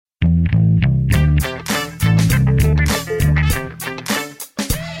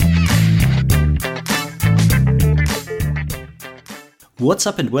What's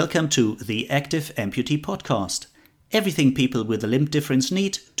up and welcome to the Active Amputee Podcast. Everything people with a limb difference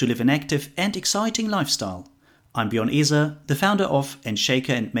need to live an active and exciting lifestyle. I'm Bjorn Eser, the founder of and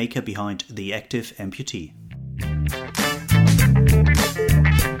shaker and maker behind the Active Amputee.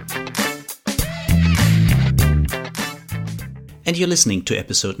 And you're listening to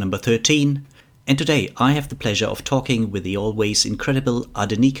episode number 13. And today I have the pleasure of talking with the always incredible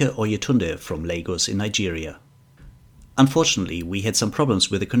Adenike Oyetunde from Lagos in Nigeria. Unfortunately, we had some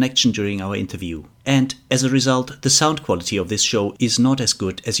problems with the connection during our interview, and as a result, the sound quality of this show is not as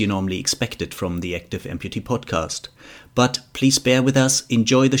good as you normally expected from the Active Amputee podcast. But please bear with us,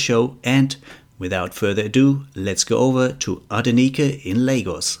 enjoy the show, and without further ado, let's go over to Adenike in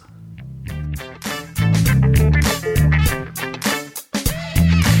Lagos.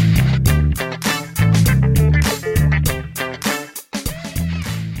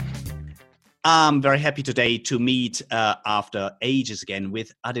 I'm very happy today to meet after ages again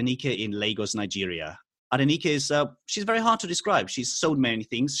with Adenike in Lagos, Nigeria. Adenike is she's very hard to describe. She's so many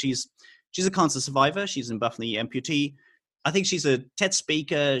things. She's a cancer survivor. She's a buff knee amputee. I think she's a TED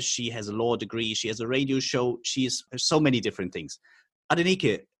speaker. She has a law degree. She has a radio show. She's so many different things.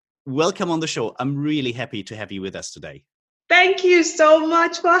 Adenike, welcome on the show. I'm really happy to have you with us today. Thank you so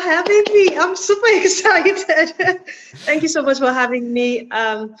much for having me. I'm super excited. Thank you so much for having me.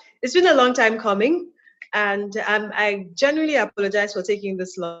 It's been a long time coming, and I genuinely apologize for taking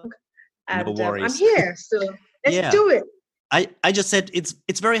this long. And, no worries. I'm here, so let's do it. I just said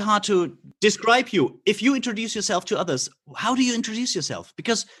it's very hard to describe you. If you introduce yourself to others, how do you introduce yourself?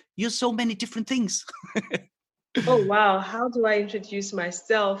 Because you're so many different things. Oh, wow. How do I introduce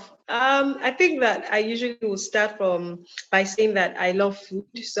myself? I think that I usually will start by saying that I love food.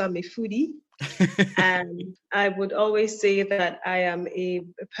 So I'm a foodie. And I would always say that I am a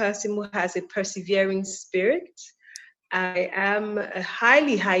person who has a persevering spirit. I am a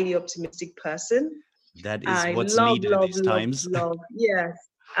highly, highly optimistic person. That is what's needed in these times. Yes.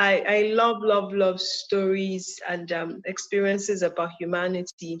 I love stories and experiences about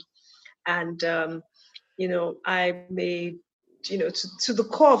humanity. And I'm to the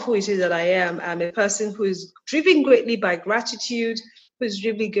core of who it is that I am, I'm a person who is driven greatly by gratitude, who is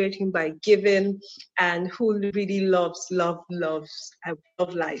really greatly by giving, and who really loves life.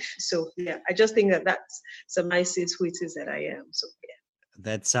 So yeah, I just think that summarizes who it is that I am. So yeah.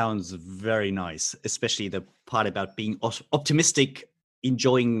 That sounds very nice, especially the part about being optimistic,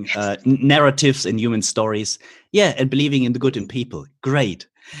 enjoying narratives and human stories. Yeah, and believing in the good in people. Great.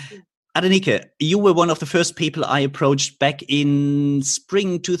 Adenike, you were one of the first people I approached back in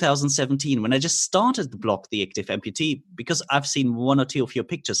spring 2017 when I just started the blog, The Active Amputee, because I've seen one or two of your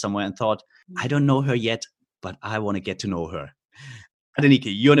pictures somewhere and thought, I don't know her yet, but I want to get to know her. Adenike,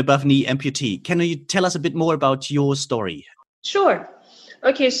 you're an above knee amputee. Can you tell us a bit more about your story? Sure.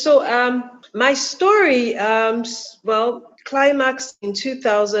 Okay, so my story, climaxed in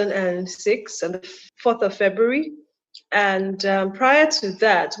 2006 on the 4th of February. And prior to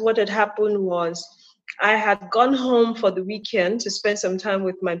that, what had happened was I had gone home for the weekend to spend some time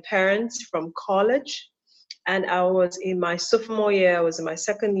with my parents from college. And I was in my sophomore year, I was in my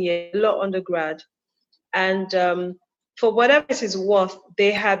second year, law undergrad. And for whatever it is worth,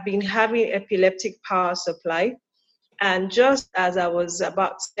 they had been having epileptic power supply. And just as I was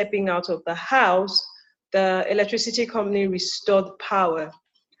about stepping out of the house, the electricity company restored power.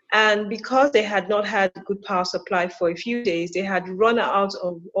 And because they had not had good power supply for a few days, they had run out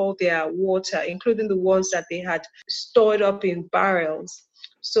of all their water, including the ones that they had stored up in barrels.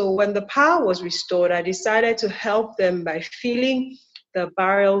 So when the power was restored, I decided to help them by filling the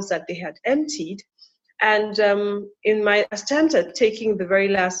barrels that they had emptied. And in my attempt at taking the very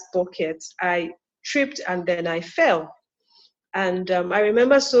last bucket, I tripped and then I fell. And I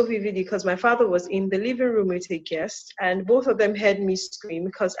remember so vividly because my father was in the living room with a guest, and both of them heard me scream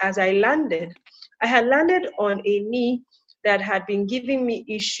because as I had landed on a knee that had been giving me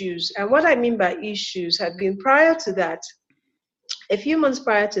issues. And what I mean by issues had been a few months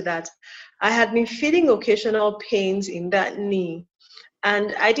prior to that, I had been feeling occasional pains in that knee,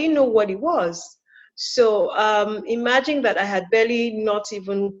 and I didn't know what it was. So imagine that I had barely not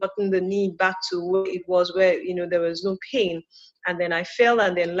even gotten the knee back to where it was, where there was no pain, and then I fell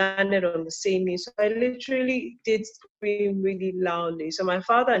and then landed on the same knee. So I literally did scream really loudly. So my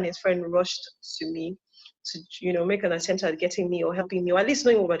father and his friend rushed to me to make an attempt at getting me or helping me, or at least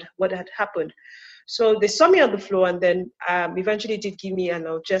knowing what had happened. So they saw me on the floor and then eventually did give me an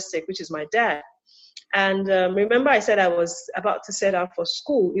analgesic, which is my dad. And remember, I said I was about to set out for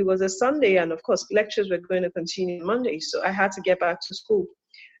school. It was a Sunday, and of course, lectures were going to continue Monday. So I had to get back to school.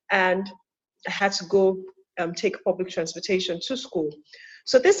 And I had to go take public transportation to school.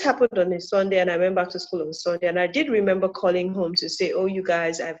 So this happened on a Sunday, and I went back to school on Sunday. And I did remember calling home to say, oh, you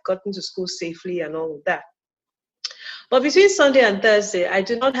guys, I've gotten to school safely and all of that. But between Sunday and Thursday, I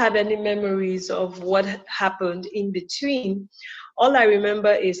do not have any memories of what happened in between. All I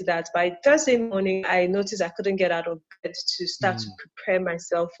remember is that by Thursday morning, I noticed I couldn't get out of bed to start to prepare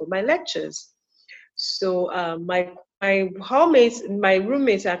myself for my lectures. So my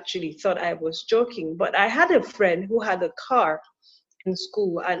roommates actually thought I was joking, but I had a friend who had a car in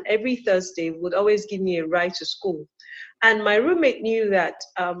school, and every Thursday would always give me a ride to school. And my roommate knew that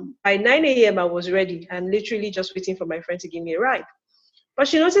by 9 a.m. I was ready and literally just waiting for my friend to give me a ride. But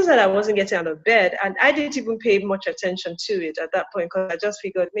she noticed that I wasn't getting out of bed, and I didn't even pay much attention to it at that point, because I just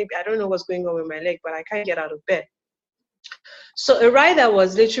figured maybe I don't know what's going on with my leg, but I can't get out of bed. So a ride that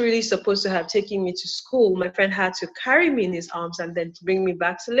was literally supposed to have taken me to school, my friend had to carry me in his arms and then bring me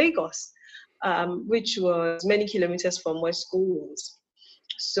back to Lagos, which was many kilometers from where school was.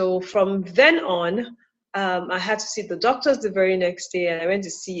 So from then on, I had to see the doctors the very next day, and I went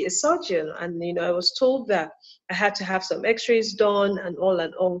to see a surgeon. And, I was told that I had to have some x-rays done and all,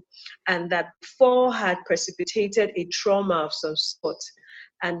 and that fall had precipitated a trauma of some sort.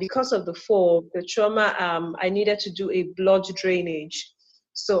 And because of the fall, the trauma, I needed to do a blood drainage.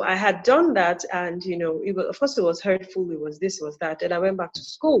 So I had done that, and, of course it was hurtful, it was this, it was that. And I went back to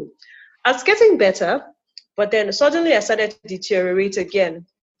school. I was getting better, but then suddenly I started to deteriorate again.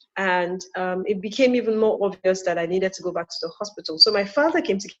 And it became even more obvious that I needed to go back to the hospital. So my father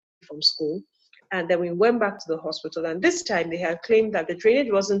came to get me from school, and then we went back to the hospital. And this time they had claimed that the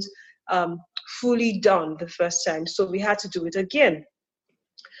drainage wasn't fully done the first time, so we had to do it again.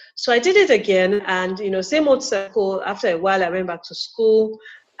 So I did it again, and same old circle. After a while, I went back to school,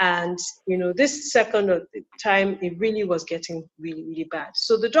 and this second time, it really was getting really, really bad.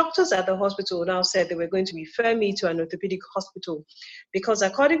 So the doctors at the hospital now said they were going to refer me to an orthopedic hospital, because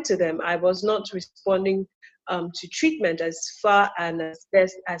according to them, I was not responding to treatment as far and as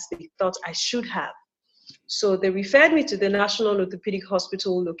best as they thought I should have. So they referred me to the National Orthopedic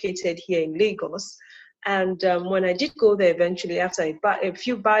Hospital located here in Lagos. And when I did go there eventually, after a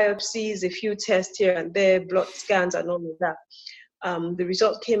few biopsies, a few tests here and there, blood scans and all of that, the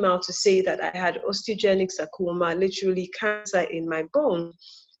result came out to say that I had osteogenic sarcoma, literally cancer in my bone.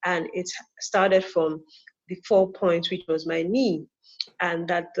 And it started from the fall point, which was my knee. And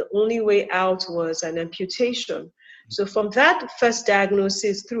that the only way out was an amputation. So from that first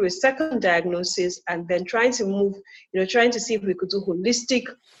diagnosis through a second diagnosis, and then trying to move, trying to see if we could do holistic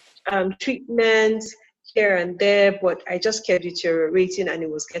treatments here and there, but I just kept deteriorating and it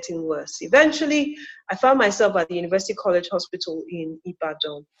was getting worse. Eventually, I found myself at the University College Hospital in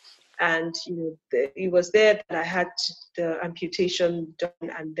Ibadan. And, it was there that I had the amputation done,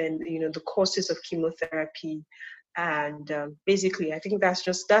 and then, the courses of chemotherapy. And basically, I think that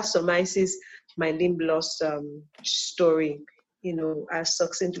summarizes my limb loss story, as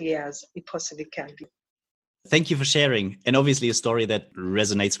succinctly as it possibly can be. Thank you for sharing. And obviously a story that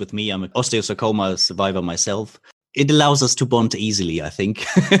resonates with me. I'm an osteosarcoma survivor myself. It allows us to bond easily, I think.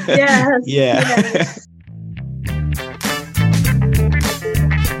 Yes. Yeah. Yes.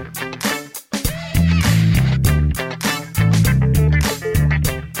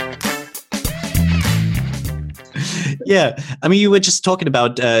 Yeah. I mean, you were just talking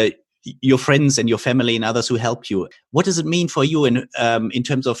about your friends and your family and others who help you. What does it mean for you in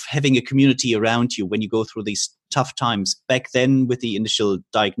terms of having a community around you when you go through these tough times back then with the initial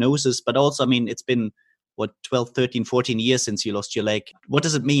diagnosis? But also, I mean, it's been, 12, 13, 14 years since you lost your leg. What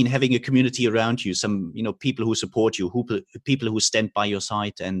does it mean having a community around you? Some, people who support you, people who stand by your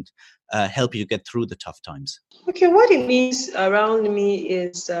side and help you get through the tough times? Okay, what it means around me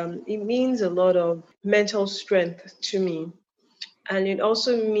is it means a lot of mental strength to me. And it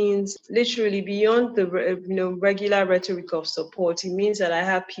also means literally beyond the regular rhetoric of support. It means that I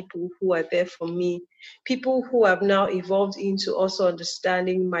have people who are there for me, people who have now evolved into also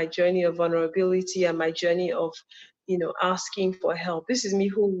understanding my journey of vulnerability and my journey of, asking for help. This is me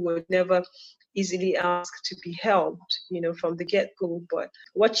who would never easily ask to be helped, from the get-go. But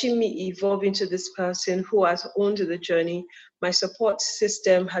watching me evolve into this person who has owned the journey, my support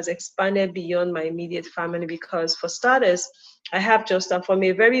system has expanded beyond my immediate family, because for starters, I have from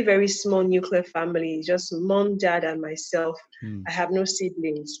a very, very small nuclear family, just mom, dad, and myself. I have no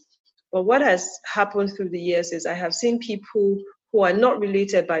siblings. But what has happened through the years is I have seen people who are not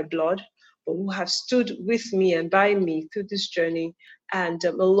related by blood, but who have stood with me and by me through this journey. And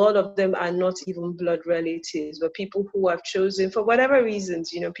a lot of them are not even blood relatives, but people who have chosen, for whatever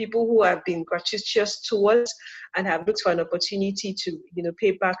reasons, people who have been gratuitous towards and have looked for an opportunity to,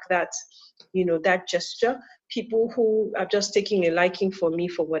 pay back that, that gesture. People who are just taking a liking for me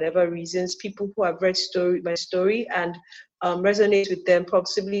for whatever reasons. People who have read my story and resonate with them,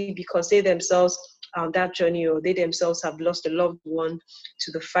 possibly because they themselves that journey, or they themselves have lost a loved one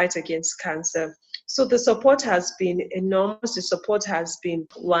to the fight against cancer. So the support has been enormous. The support has been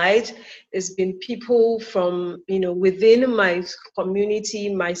wide. There's been people from, within my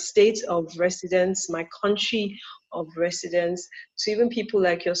community, my state of residence, my country of residence, to even people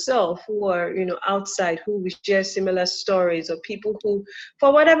like yourself who are, outside, who we share similar stories, or people who,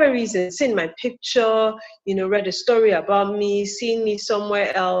 for whatever reason, seen my picture, read a story about me, seen me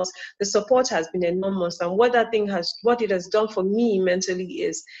somewhere else. The support has been enormous. And what it has done for me mentally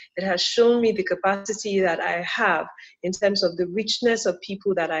is it has shown me the capacity that I have in terms of the richness of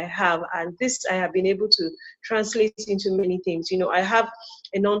people that I have. And this I have been able to translate into many things. I have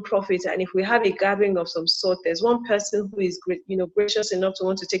a non-profit, and if we have a gathering of some sort, there's one person who is gracious enough to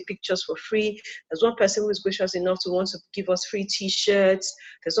want to take pictures for free. There's one person who is gracious enough to want to give us free t-shirts.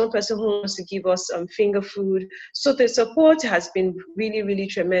 There's one person who wants to give us finger food. So the support has been really, really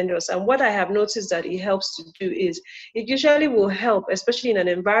tremendous. And what I have noticed that it helps to do is it usually will help, especially in an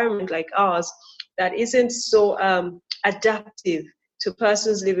environment like ours that isn't so adaptive to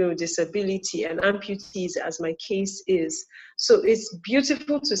persons living with disability and amputees, as my case is. So it's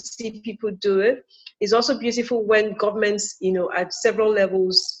beautiful to see people do it. It's also beautiful when governments, at several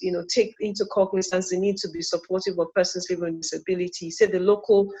levels, take into cognizance the need to be supportive of persons living with disability. Say the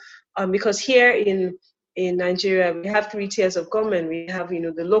local, because here in Nigeria, we have 3 tiers of government. We have,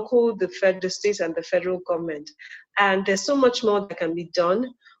 the local, the state, and the federal government. And there's so much more that can be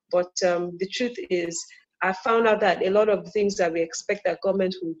done. But the truth is, I found out that a lot of things that we expect that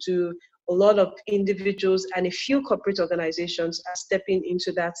government will do, a lot of individuals and a few corporate organizations are stepping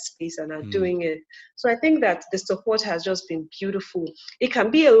into that space and are doing it. So I think that the support has just been beautiful. It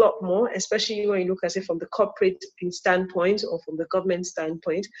can be a lot more, especially when you look at it from the corporate standpoint or from the government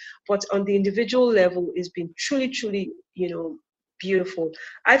standpoint. But on the individual level, it's been truly, truly, beautiful.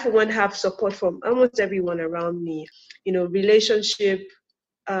 I, for one, have support from almost everyone around me, relationship,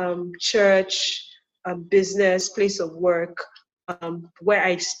 church, business, place of work, where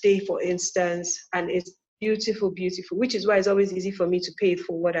I stay, for instance, and it's beautiful, beautiful, which is why it's always easy for me to pay it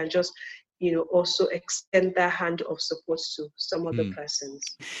forward and just, also extend that hand of support to some other persons.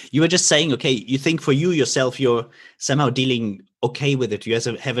 You were just saying, okay, you think for you yourself, you're somehow dealing okay with it. You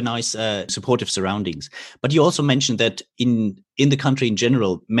have a nice supportive surroundings. But you also mentioned that in the country in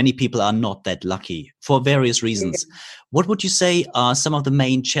general, many people are not that lucky for various reasons. Yeah. What would you say are some of the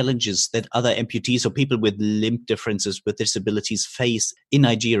main challenges that other amputees or people with limb differences, with disabilities face in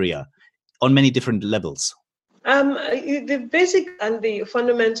Nigeria on many different levels? The basic and the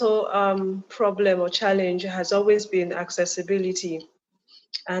fundamental problem or challenge has always been accessibility.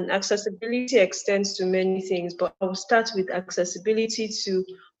 And accessibility extends to many things, but I'll start with accessibility to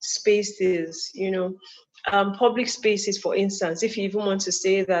spaces, public spaces, for instance. If you even want to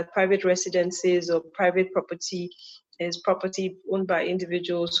say that private residences or private property is property owned by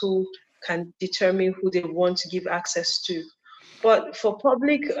individuals who can determine who they want to give access to. But for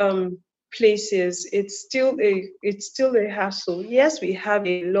public places, it's still a hassle. Yes, we have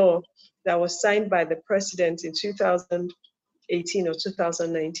a law that was signed by the president in 2018 or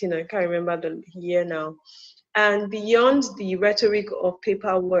 2019. I can't remember the year now. And beyond the rhetoric of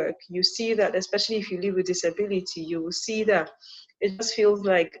paperwork, you see that, especially if you live with disability, you will see that it just feels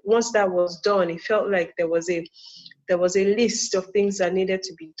like once that was done, it felt like there was a list of things that needed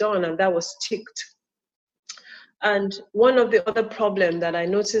to be done, and that was ticked. And one of the other problems that I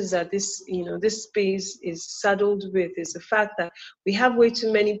noticed that this space is saddled with is the fact that we have way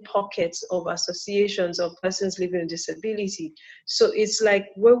too many pockets of associations of persons living with disability. So it's like,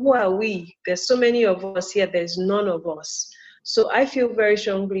 who are we? There's so many of us here, there's none of us. So I feel very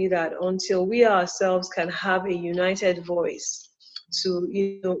strongly that until we ourselves can have a united voice to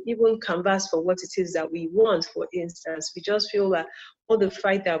even canvas for what it is that we want, for instance, we just feel that all the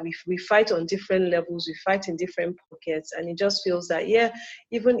fight that we fight on different levels, we fight in different pockets, and it just feels that,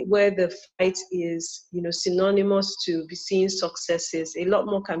 even where the fight is, synonymous to be seeing successes, a lot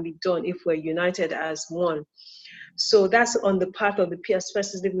more can be done if we're united as one. So that's on the part of the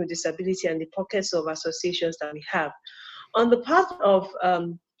persons living with disability and the pockets of associations that we have. On the part of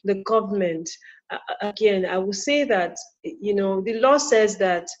the government, again, I will say that, the law says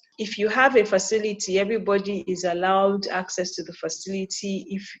that if you have a facility, everybody is allowed access to the facility.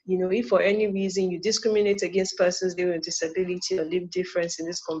 If for any reason you discriminate against persons living with disability or live difference in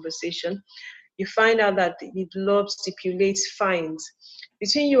this conversation, you find out that the law stipulates fines.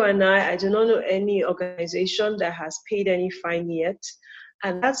 Between you and I do not know any organization that has paid any fine yet.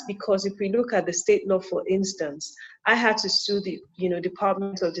 And that's because if we look at the state law, for instance, I had to sue the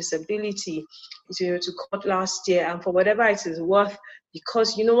Department of Disability to court last year, and for whatever it is worth,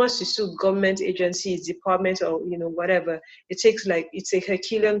 because once you sue government agencies, department, or whatever, it's a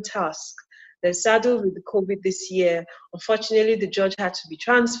Herculean task. They're saddled with the COVID this year. Unfortunately, the judge had to be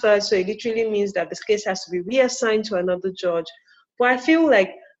transferred, so it literally means that this case has to be reassigned to another judge. But I feel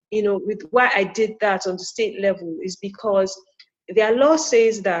like, with why I did that on the state level is because their law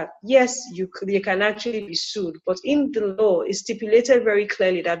says that, yes, you can actually be sued, but in the law, it's stipulated very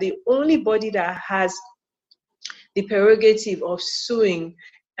clearly that the only body that has the prerogative of suing,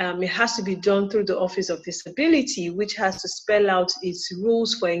 it has to be done through the Office of Disability, which has to spell out its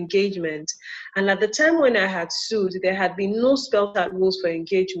rules for engagement. And at the time when I had sued, there had been no spelled out rules for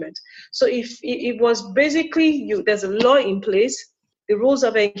engagement. So if it was basically, there's a law in place, the rules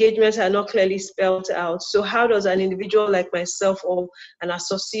of engagement are not clearly spelled out. So how does an individual like myself or an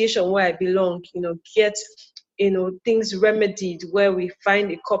association where I belong, get things remedied where we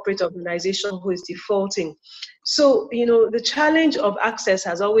find a corporate organization who is defaulting? So, the challenge of access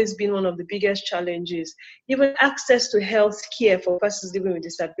has always been one of the biggest challenges. Even access to health care for persons living with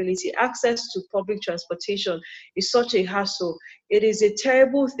disability, access to public transportation is such a hassle. It is a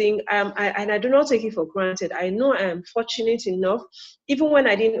terrible thing, and I do not take it for granted. I know I am fortunate enough, even when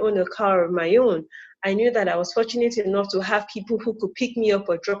I didn't own a car of my own, I knew that I was fortunate enough to have people who could pick me up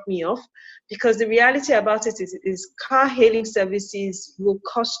or drop me off, because the reality about it is car hailing services will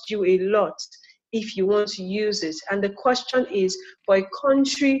cost you a lot if you want to use it. And the question is, for a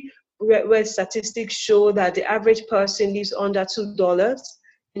country where statistics show that the average person lives under $2,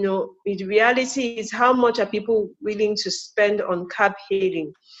 the reality is, how much are people willing to spend on cab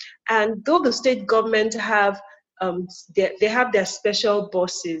hailing? And though the state government have they have their special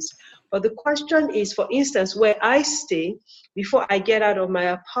buses, but the question is, for instance, where I stay, before I get out of my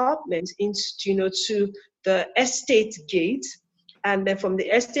apartment to the estate gate, and then from the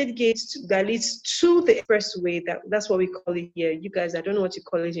estate gate that leads to the expressway, that's what we call it here. You guys, I don't know what you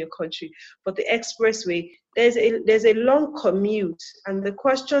call it in your country, but the expressway, there's a long commute. And the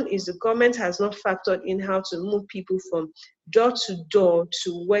question is, the government has not factored in how to move people from door to door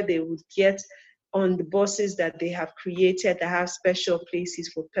to where they would get on the buses that they have created that have special places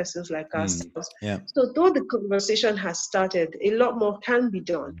for persons like ourselves. Yeah. So though the conversation has started, a lot more can be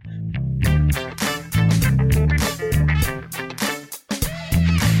done.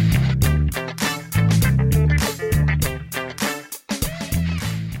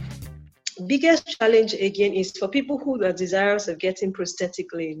 Biggest challenge again is for people who are desirous of getting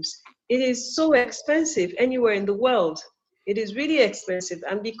prosthetic limbs. It is so expensive anywhere in the world. It is really expensive.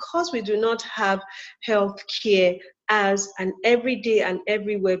 And because we do not have health care as an everyday and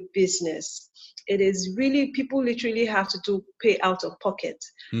everywhere business, it is really, people literally have to pay out of pocket.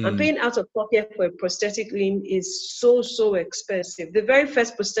 And paying out of pocket for a prosthetic limb is so expensive. The very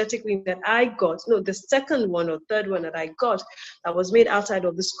first prosthetic limb that I got, the second one or third one that I got that was made outside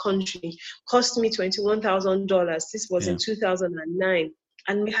of this country cost me $21,000. This was in 2009.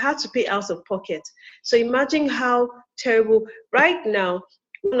 And we had to pay out of pocket. So imagine how terrible. Right now,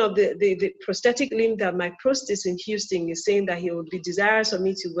 one of the prosthetic limb that my prosthetist in Houston is saying that he would be desirous of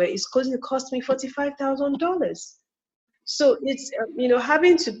me to wear is going to cost me $45,000. So it's,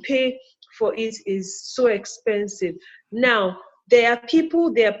 having to pay for it is so expensive. Now, there are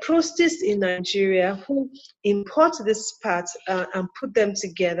prosthetists in Nigeria who import these parts and put them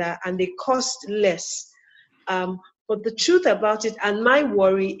together, and they cost less. But the truth about it, and my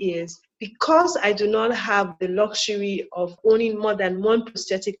worry is, because I do not have the luxury of owning more than one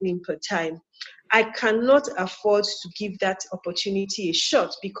prosthetic limb per time, I cannot afford to give that opportunity a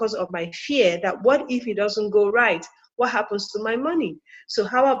shot because of my fear that what if it doesn't go right? What happens to my money? So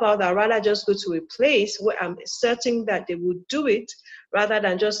how about I'd rather just go to a place where I'm certain that they would do it, rather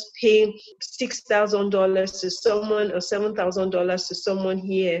than just paying $6,000 to someone or $7,000 to someone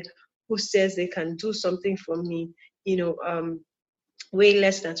here who says they can do something for me, way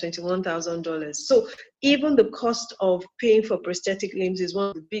less than $21,000. So even the cost of paying for prosthetic limbs is one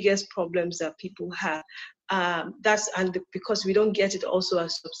of the biggest problems that people have. Because we don't get it also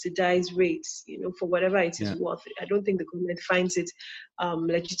at subsidized rates, for whatever it is worth. I don't think the government finds it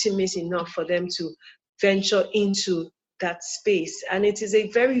legitimate enough for them to venture into that space. And it is a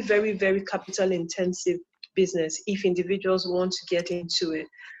very, very, very capital intensive business if individuals want to get into it.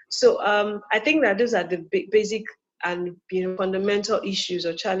 So I think that those are the basic and fundamental issues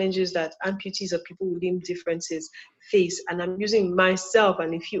or challenges that amputees or people with limb differences face. And I'm using myself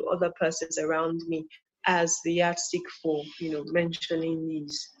and a few other persons around me as the yardstick for mentioning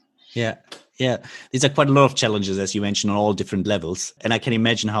these. Yeah. These are quite a lot of challenges, as you mentioned, on all different levels. And I can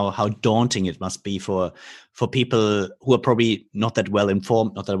imagine how daunting it must be for people who are probably not that well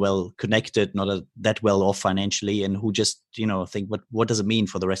informed, not that well connected, not that well off financially, and who just, think, what does it mean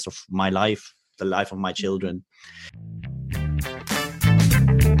for the rest of my life, the life of my children?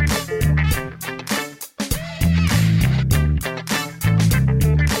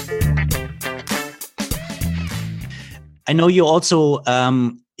 I know you also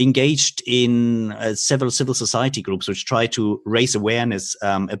engaged in several civil society groups which try to raise awareness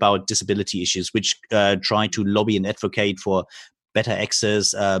about disability issues, which try to lobby and advocate for better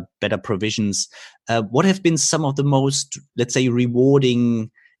access, better provisions. What have been some of the most, let's say,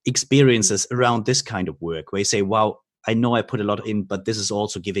 rewarding experiences around this kind of work, where you say, wow, I know I put a lot in, but this is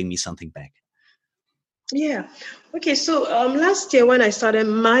also giving me something back? Yeah. Okay. So last year when I started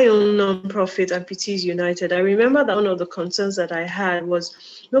my own nonprofit, Amputees United, I remember that one of the concerns that I had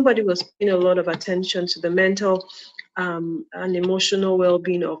was nobody was paying a lot of attention to the mental and emotional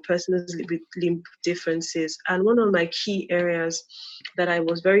well-being of persons with limb differences. And one of my key areas that I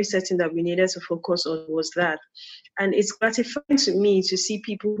was very certain that we needed to focus on was that. And it's gratifying to me to see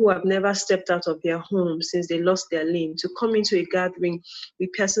people who have never stepped out of their home since they lost their limb to come into a gathering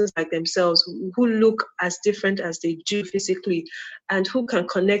with persons like themselves who look as different as they do physically, and who can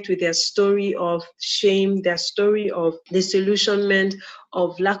connect with their story of shame, their story of disillusionment,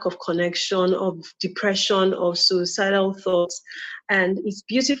 of lack of connection, of depression, of suicidal thoughts. And it's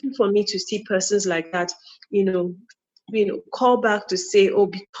beautiful for me to see persons like that, call back to say, oh,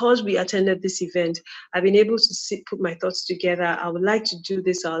 because we attended this event, I've been able to put my thoughts together. I would like to do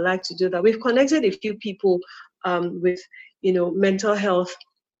this. I would like to do that. We've connected a few people with, mental health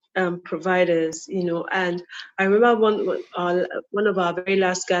providers, and I remember one of our very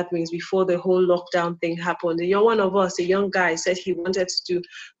last gatherings before the whole lockdown thing happened. One of us, a young guy, said he wanted to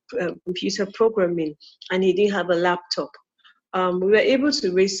do computer programming and he didn't have a laptop. We were able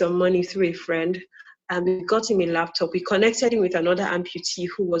to raise some money through a friend, and we got him a laptop. We connected him with another amputee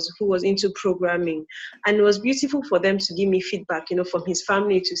who was into programming, and it was beautiful for them to give me feedback, from his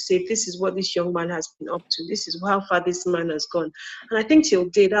family to say, this is what this young man has been up to. This is how far this man has gone. And I think till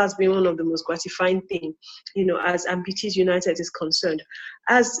date, that has been one of the most gratifying things, as Amputees United is concerned.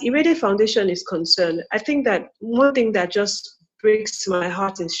 As Irede Foundation is concerned, I think that one thing that just breaks my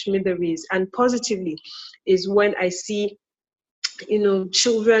heart in smithereens and positively is when I see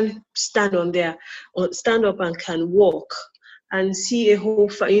children stand up and can walk, and see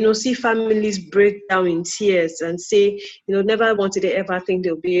see families break down in tears and say, never wanted they ever think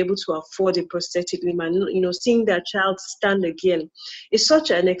they'll be able to afford a prosthetic limb, and seeing their child stand again is such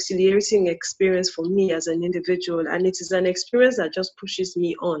an exhilarating experience for me as an individual, and it is an experience that just pushes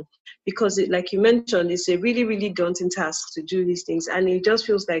me on, because like you mentioned, it's a really, really daunting task to do these things, and it just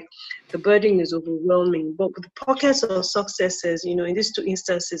feels like the burden is overwhelming. But with the pockets of successes, in these two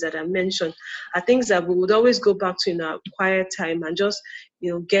instances that I mentioned, are things that we would always go back to in our quiet time and just,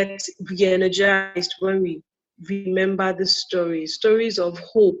 get re-energized when we remember the stories of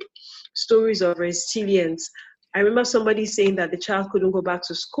hope, stories of resilience. I remember somebody saying that the child couldn't go back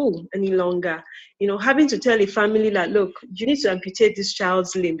to school any longer, having to tell a family that, look, you need to amputate this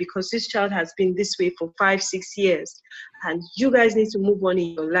child's limb because this child has been this way for 5-6 years, and you guys need to move on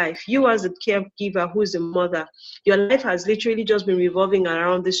in your life. You as the caregiver, who is the mother, your life has literally just been revolving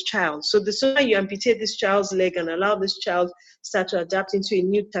around this child. So the sooner you amputate this child's leg and allow this child start to adapt into a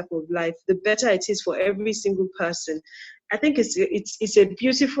new type of life, the better it is for every single person. I think it's a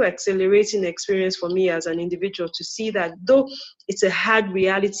beautiful, exhilarating experience for me as an individual to see that, though it's a hard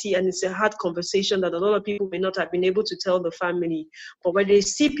reality and it's a hard conversation that a lot of people may not have been able to tell the family, but when they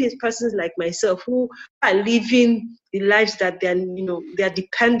see persons like myself who are living the lives that their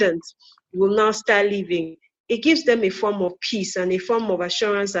dependents will now start living, it gives them a form of peace and a form of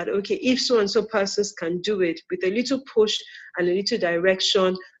assurance that, okay, if so-and-so persons can do it with a little push and a little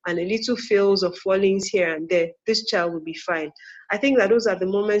direction and a little fails or fallings here and there, this child will be fine. I think that those are the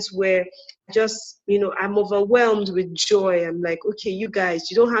moments where just, I'm overwhelmed with joy. I'm like, okay, you guys,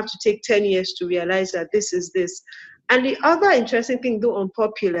 you don't have to take 10 years to realize that this is this. And the other interesting thing, though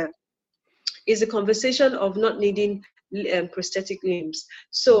unpopular, is the conversation of not needing prosthetic limbs.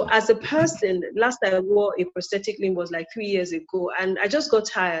 So as a person, last time I wore a prosthetic limb was like 3 years ago, and I just got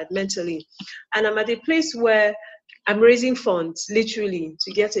tired mentally. And I'm at a place where I'm raising funds literally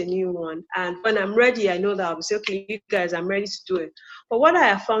to get a new one. And when I'm ready, I know that I'll say, okay, you guys, I'm ready to do it. But what I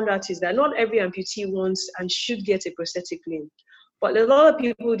have found out is that not every amputee wants and should get a prosthetic limb. But a lot of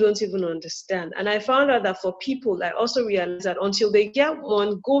people don't even understand. And I found out that for people, I also realized that until they get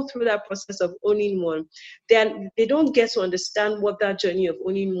one, go through that process of owning one, then they don't get to understand what that journey of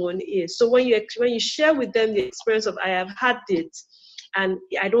owning one is. So when you share with them the experience of I have had it, and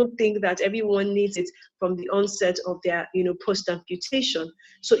I don't think that everyone needs it from the onset of their, post-amputation.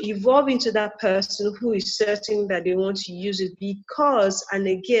 So evolve into that person who is certain that they want to use it because, and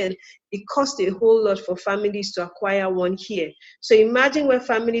again, it costs a whole lot for families to acquire one here. So imagine where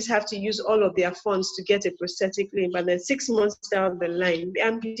families have to use all of their funds to get a prosthetic limb, and then 6 months down the line, the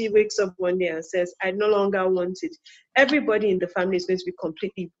amputee wakes up one day and says, I no longer want it. Everybody in the family is going to be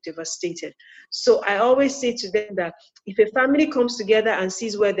completely devastated. So I always say to them that if a family comes together and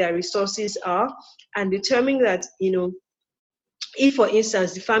sees where their resources are and determine that, if, for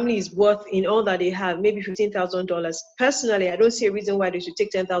instance, the family is worth in all that they have, maybe $15,000, personally, I don't see a reason why they should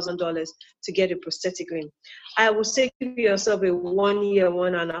take $10,000 to get a prosthetic limb. I would say give yourself a 1 year,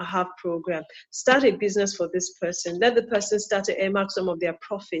 1.5 program. Start a business for this person. Let the person start to earmark some of their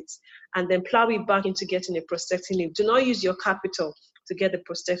profits and then plow it back into getting a prosthetic limb. Do not use your capital to get the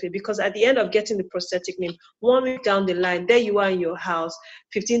prosthetic, because at the end of getting the prosthetic limb, 1 week down the line, there you are in your house,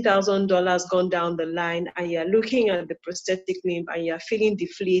 $15,000 gone down the line, and you're looking at the prosthetic limb and you're feeling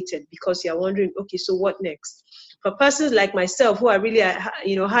deflated because you're wondering, okay, so what next? For persons like myself who are really,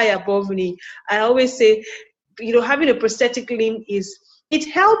 high above me, I always say, having a prosthetic limb it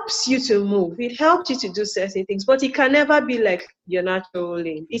helps you to move. It helps you to do certain things, but it can never be like your natural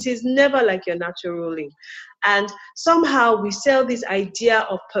limb. It is never like your natural limb. And somehow we sell this idea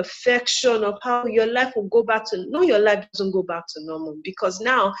of perfection, of how your life will go back to, no, your life doesn't go back to normal, because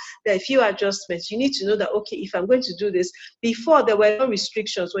now there are a few adjustments. You need to know that, okay, if I'm going to do this, before there were no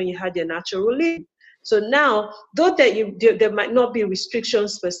restrictions when you had your natural limb. So now, though there might not be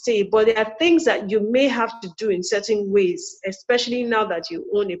restrictions per se, but there are things that you may have to do in certain ways, especially now that you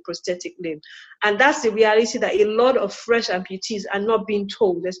own a prosthetic limb. And that's the reality that a lot of fresh amputees are not being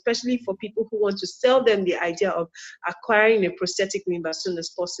told, especially for people who want to sell them the idea of acquiring a prosthetic limb as soon as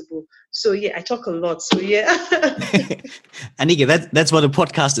possible. So yeah, I talk a lot. So yeah. Adenike, that's what the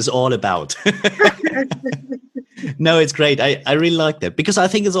podcast is all about. No, it's great. I really like that, because I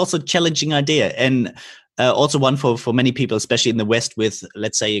think it's also a challenging idea, and also one for many people, especially in the West, with,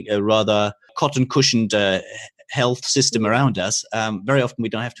 let's say, a rather cotton cushioned health system around us. Very often we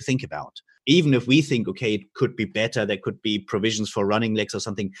don't have to think about. Even if we think, okay, it could be better, there could be provisions for running legs or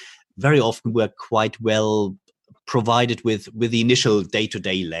something, very often we're quite well provided with the initial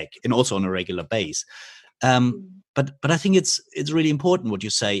day-to-day leg, and also on a regular base. But I think it's really important what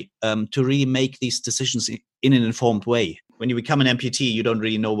you say, to really make these decisions in an informed way. When you become an amputee, you don't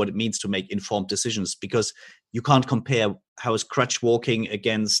really know what it means to make informed decisions, because you can't compare how is crutch walking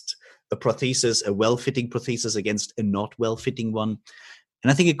against a prosthesis, a well-fitting prosthesis against a not well-fitting one. And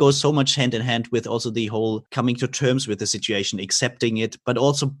I think it goes so much hand in hand with also the whole coming to terms with the situation, accepting it, but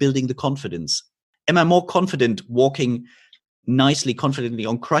also building the confidence. Am I more confident walking nicely, confidently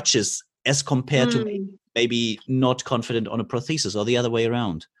on crutches as compared to maybe not confident on a prosthesis, or the other way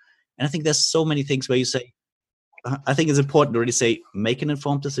around? And I think there's so many things where you say, I think it's important to really say, make an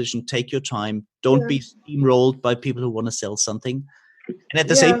informed decision, take your time, don't be steamrolled by people who want to sell something. And at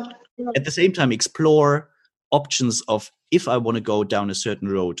the same time, explore options of, if I want to go down a certain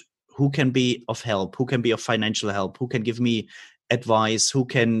road, who can be of help, who can be of financial help, who can give me advice, who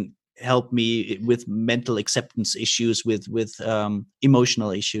can help me with mental acceptance issues, with emotional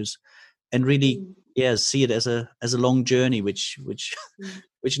issues, and really, see it as a long journey, which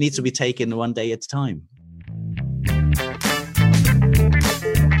needs to be taken one day at a time.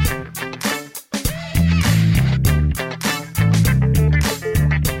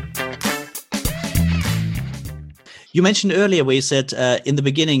 You mentioned earlier where you said in the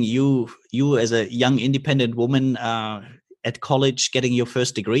beginning, you as a young independent woman at college, getting your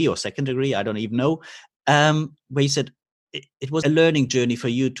first degree or second degree, I don't even know, where you said it was a learning journey for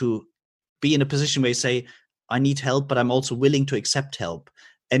you to be in a position where you say, I need help, but I'm also willing to accept help.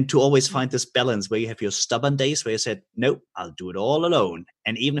 And to always find this balance where you have your stubborn days where you said, no, I'll do it all alone.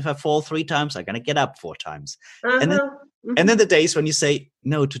 And even if I fall 3 times, I'm going to get up 4 times. And then the days when you say,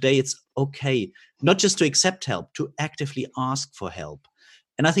 no, today it's okay, not just to accept help, to actively ask for help.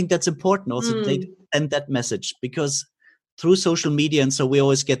 And I think that's important also to send that message, because through social media, and so we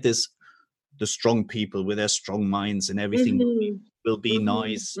always get the strong people with their strong minds and everything will be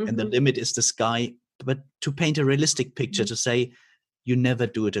nice. And the limit is the sky. But to paint a realistic picture, to say, you never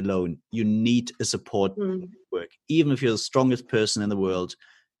do it alone. You need a support network. work. Even if you're the strongest person in the world,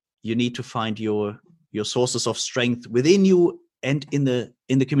 you need to find your sources of strength within you and in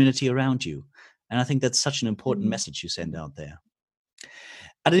the community around you. And I think that's such an important message you send out there.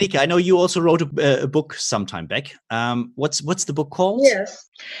 Adenike, I know you also wrote a book some time back. What's the book called? Yes,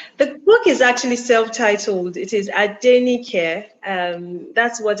 the book is actually self-titled. It is Adenike.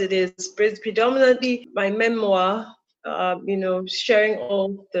 That's what it is. Predominantly my memoir. Sharing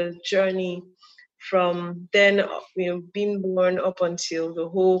all the journey from then, being born up until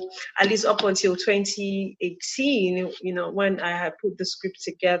at least up until 2018. When I had put the script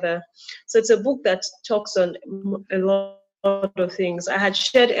together. So it's a book that talks on a lot of things. I had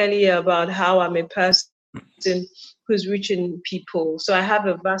shared earlier about how I'm a person who's reaching people. So I have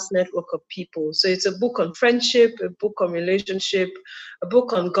a vast network of people. So it's a book on friendship, a book on relationship, a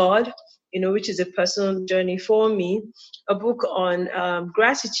book on God, which is a personal journey for me, a book on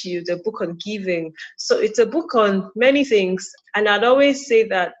gratitude, a book on giving. So it's a book on many things. And I'd always say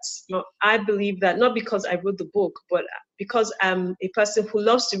that I believe that not because I wrote the book, but because I'm a person who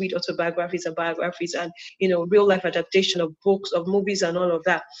loves to read autobiographies and biographies and, real life adaptation of books, of movies and all of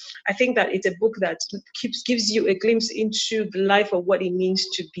that. I think that it's a book that gives you a glimpse into the life of what it means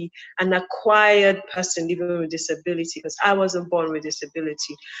to be an acquired person living with disability, because I wasn't born with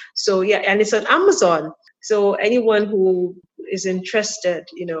disability. So yeah, and it's on Amazon. So anyone who is interested,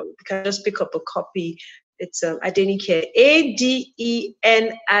 can just pick up a copy. It's Adenike, Adenike.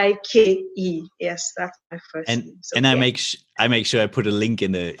 Yes, that's my first name. So, I make sure I put a link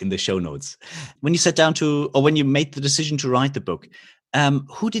in the show notes. When you sat down when you made the decision to write the book,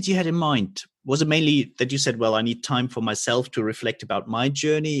 who did you have in mind? Was it mainly that you said, well, I need time for myself to reflect about my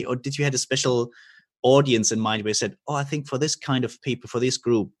journey, or did you have a special audience in mind where you said, I think for this kind of people, for this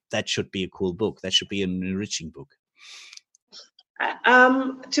group, that should be a cool book, that should be an enriching book?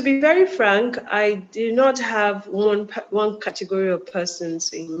 To be very frank, I do not have one category of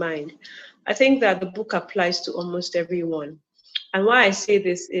persons in mind. I think that the book applies to almost everyone. And why I say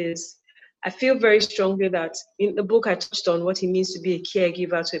this is, I feel very strongly that in the book I touched on what it means to be a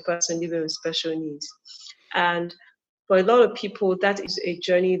caregiver to a person living with special needs. And for a lot of people, that is a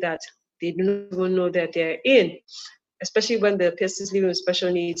journey that they don't even know that they're in, especially when the persons living with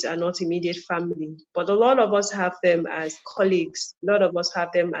special needs are not immediate family. But a lot of us have them as colleagues. A lot of us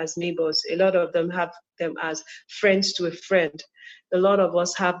have them as neighbors. A lot of them have them as friends to a friend. A lot of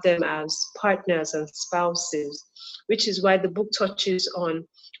us have them as partners and spouses, which is why the book touches on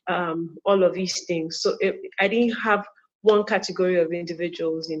all of these things. So I didn't have one category of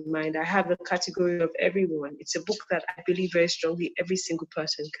individuals in mind. I have a category of everyone. It's a book that I believe very strongly every single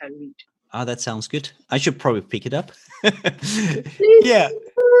person can read. That sounds good. I should probably pick it up. Yeah.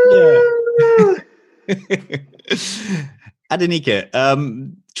 Adenike,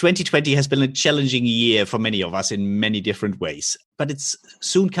 2020 has been a challenging year for many of us in many different ways, but it's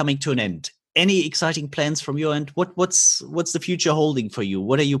soon coming to an end. Any exciting plans from your end? What's the future holding for you?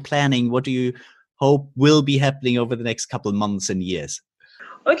 What are you planning? What do you hope will be happening over the next couple of months and years?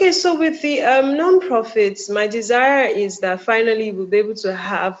 Okay, so with the non-profits, my desire is that finally we'll be able to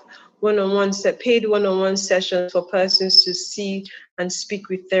have paid one-on-one sessions for persons to see and speak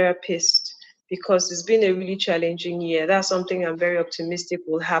with therapists, because it's been a really challenging year. That's something I'm very optimistic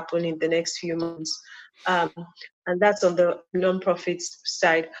will happen in the next few months. And that's on the non-profits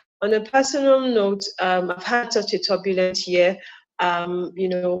side. On a personal note, I've had such a turbulent year.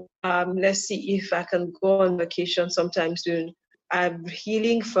 Let's see if I can go on vacation sometime soon. I'm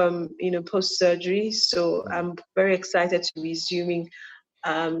healing from, post-surgery. So I'm very excited to be resuming,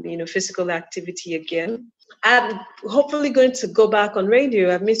 physical activity again. I'm hopefully going to go back on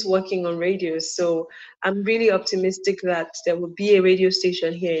radio. I've missed working on radio. So I'm really optimistic that there will be a radio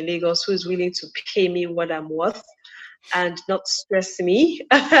station here in Lagos who is willing to pay me what I'm worth and not stress me.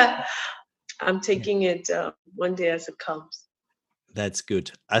 I'm taking it one day as it comes. That's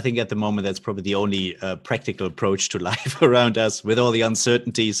good. I think at the moment, that's probably the only practical approach to life around us with all the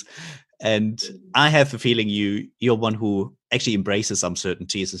uncertainties. And I have the feeling you're one who actually embraces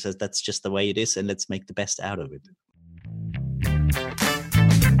uncertainties and says, that's just the way it is, and let's make the best out of it.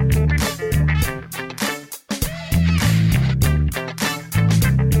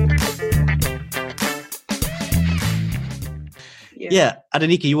 Yeah,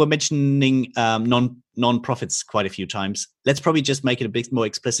 Adenike, you were mentioning non-profits quite a few times. Let's probably just make it a bit more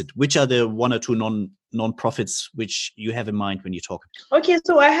explicit. Which are the one or two non-profits which you have in mind when you talk? Okay,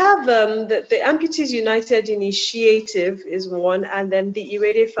 so I have the Amputees United Initiative is one, and then the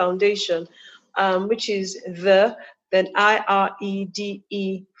Irede Foundation, which is the then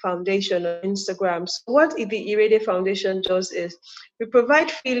IREDE Foundation on Instagram. So what the IREDE Foundation does is we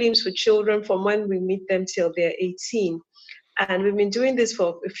provide films for children from when we meet them till they're 18. And we've been doing this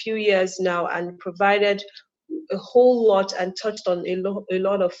for a few years now and provided a whole lot and touched on a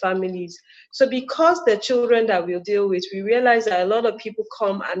lot of families. So because the children that we'll deal with, we realize that a lot of people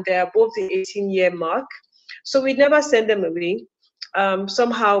come and they're above the 18-year mark. So we never send them away.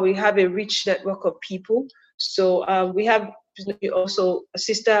 Somehow we have a rich network of people. So we have also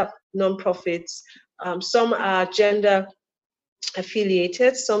sister nonprofits. Some are gender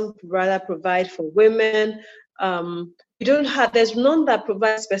affiliated, some rather provide for women. There's none that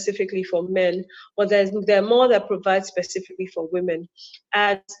provides specifically for men, but there are more that provide specifically for women.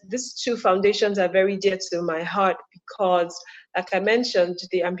 And these two foundations are very dear to my heart because, like I mentioned,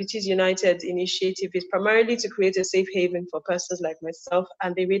 the Amputees United initiative is primarily to create a safe haven for persons like myself,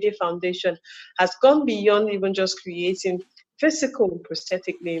 and the IREDE Foundation has gone beyond even just creating physical and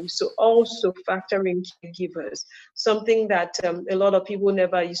prosthetic limbs, so also factoring caregivers, something that a lot of people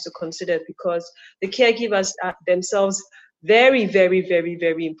never used to consider because the caregivers are themselves very, very, very,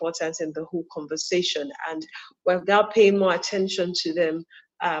 very important in the whole conversation. And we're now paying more attention to them.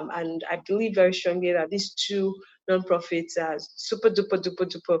 And I believe very strongly that these two nonprofits are super duper duper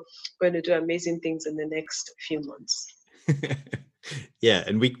duper going to do amazing things in the next few months. Yeah,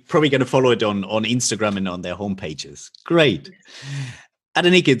 and we're probably going to follow it on Instagram and on their homepages. Great.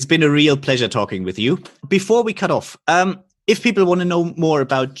 Adenike, it's been a real pleasure talking with you. Before we cut off, if people want to know more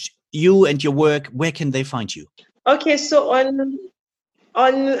about you and your work, where can they find you? Okay, so on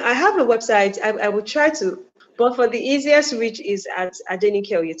I have a website. I will try to, but for the easiest reach is at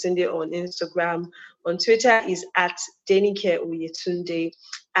Adenike Oyetunde on Instagram. On Twitter is at Adenike Oyetunde,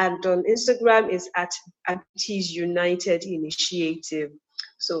 and on Instagram is at Amputees United Initiative.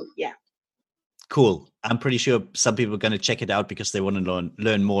 So yeah. Cool. I'm pretty sure some people are going to check it out because they want to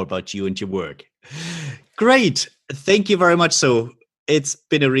learn more about you and your work. Great. Thank you very much. So it's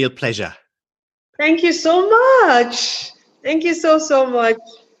been a real pleasure. Thank you so much. Thank you so much.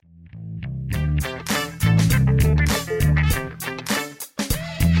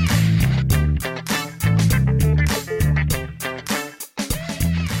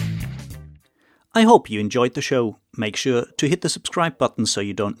 I hope you enjoyed the show. Make sure to hit the subscribe button so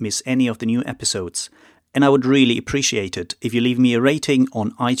you don't miss any of the new episodes. And I would really appreciate it if you leave me a rating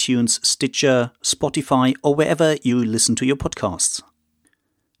on iTunes, Stitcher, Spotify, or wherever you listen to your podcasts.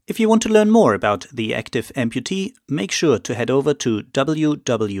 If you want to learn more about The Active Amputee, make sure to head over to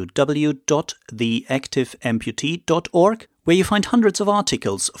www.theactiveamputee.org, where you find hundreds of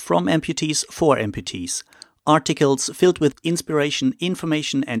articles from amputees for amputees. Articles filled with inspiration,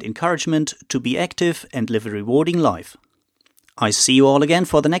 information and encouragement to be active and live a rewarding life. I see you all again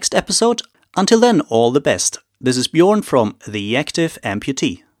for the next episode. Until then, all the best. This is Bjorn from The Active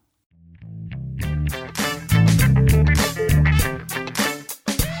Amputee.